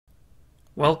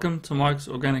Welcome to Mike's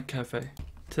Organic Cafe.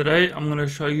 Today I'm going to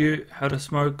show you how to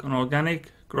smoke an organic,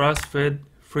 grass-fed,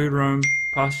 free-roam,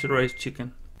 pasture-raised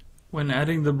chicken. When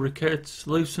adding the briquettes,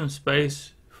 leave some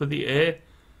space for the air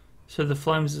so the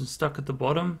flame isn't stuck at the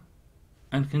bottom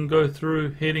and can go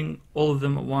through heating all of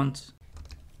them at once.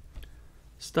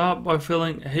 Start by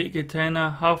filling a heat container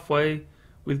halfway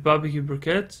with barbecue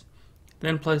briquettes,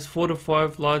 then place 4 to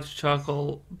 5 large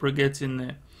charcoal briquettes in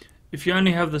there. If you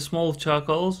only have the small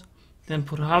charcoals, then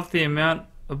put half the amount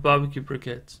of barbecue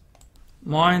briquettes.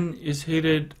 Mine is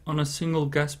heated on a single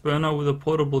gas burner with a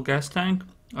portable gas tank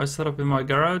I set up in my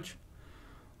garage.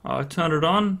 I turn it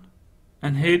on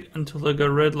and heat until they go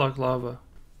red like lava.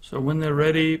 So when they're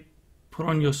ready, put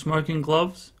on your smoking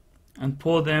gloves and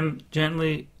pour them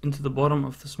gently into the bottom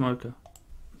of the smoker.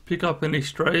 Pick up any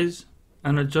strays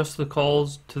and adjust the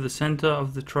coals to the center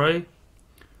of the tray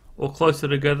or closer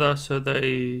together so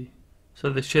they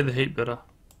share the heat better.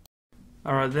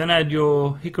 Alright, then add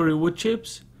your hickory wood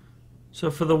chips.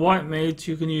 So for the white meats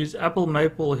you can use apple,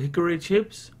 maple or hickory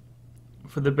chips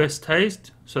for the best taste,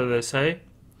 so they say.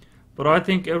 But I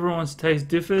think everyone's taste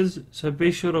differs, so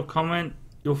be sure to comment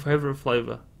your favorite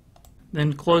flavor.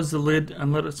 Then close the lid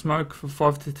and let it smoke for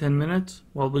 5 to 10 minutes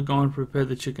while we go and prepare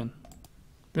the chicken.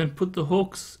 Then put the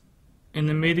hooks in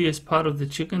the meatiest part of the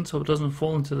chicken so it doesn't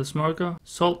fall into the smoker.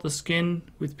 Salt the skin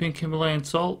with pink Himalayan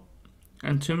salt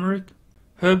and turmeric.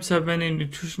 Herbs have many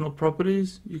nutritional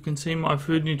properties. You can see my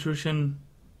food nutrition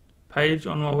page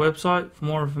on my website for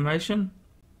more information.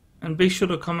 And be sure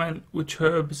to comment which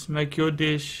herbs make your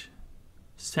dish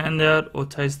stand out or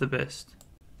taste the best.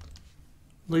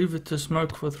 Leave it to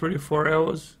smoke for 3 to 4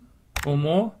 hours or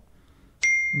more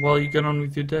while you get on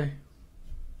with your day.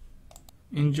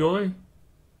 Enjoy,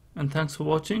 and thanks for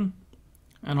watching,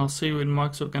 and I'll see you in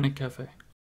Mike's Organic Cafe.